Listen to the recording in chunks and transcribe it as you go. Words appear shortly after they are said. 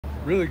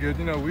Really good.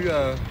 You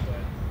know,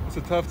 it's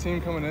a tough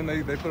team coming in.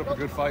 They put up a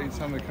good fight each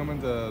time they come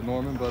into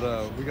Norman,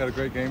 but we got a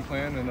great game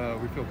plan,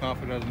 and we feel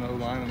confident as an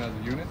O-line and as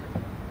a unit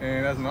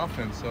and as an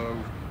offense. So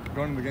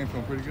going into the game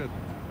feeling pretty good.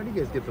 How do you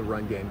guys get the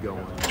run game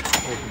going more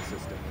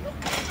consistent?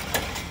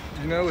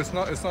 You know, it's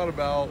not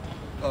about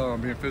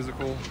being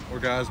physical or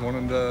guys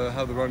wanting to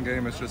have the run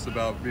game. It's just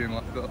about being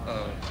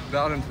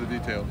down into the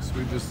details.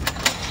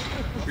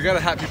 We got to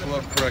hat people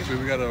up correctly.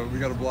 We got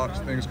to block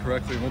things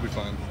correctly, and we'll be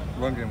fine.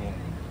 Run game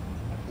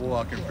we'll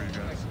lock in for you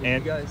guys.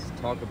 And you guys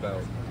talk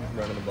about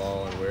running the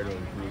ball and where to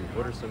improve.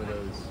 What are some of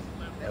those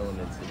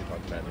elements that you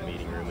talked about in the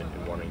meeting room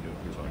and wanting to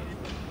improve on?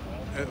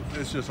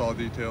 It's just all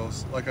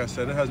details. Like I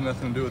said, it has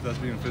nothing to do with us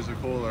being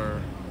physical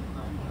or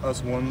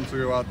us wanting to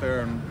go out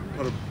there and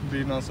put a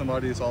beating on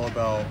somebody. It's all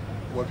about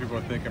what people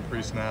are thinking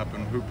pre-snap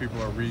and who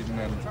people are reading,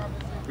 and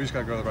we just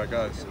got to go to the right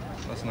guys.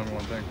 That's the number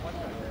one thing.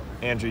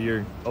 Andrew,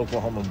 you're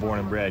Oklahoma born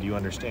and bred. You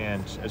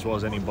understand as well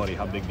as anybody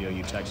how big the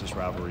OU-Texas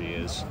rivalry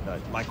is.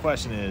 My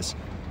question is,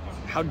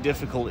 how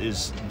difficult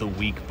is the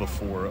week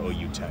before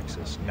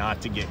OU-Texas not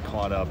to get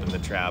caught up in the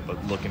trap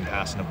of looking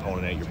past an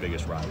opponent at your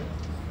biggest rival?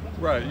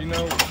 Right. You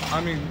know,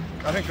 I mean,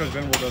 I think Coach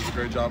Venable does a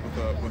great job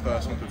with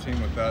us and with the team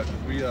with that.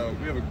 We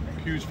have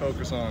a huge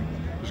focus on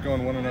just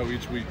going 1-0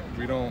 each week.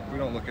 We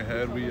don't look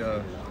ahead.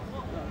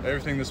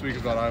 Everything this week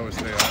is about Iowa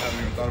State. I haven't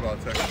even thought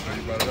about Texas, so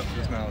you brought it up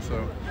just now.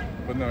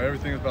 But no,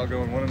 everything is about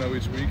going 1-0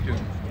 each week, and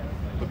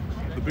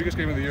the biggest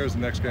game of the year is the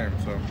next game.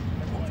 So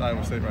it's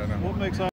Iowa State right now. What makes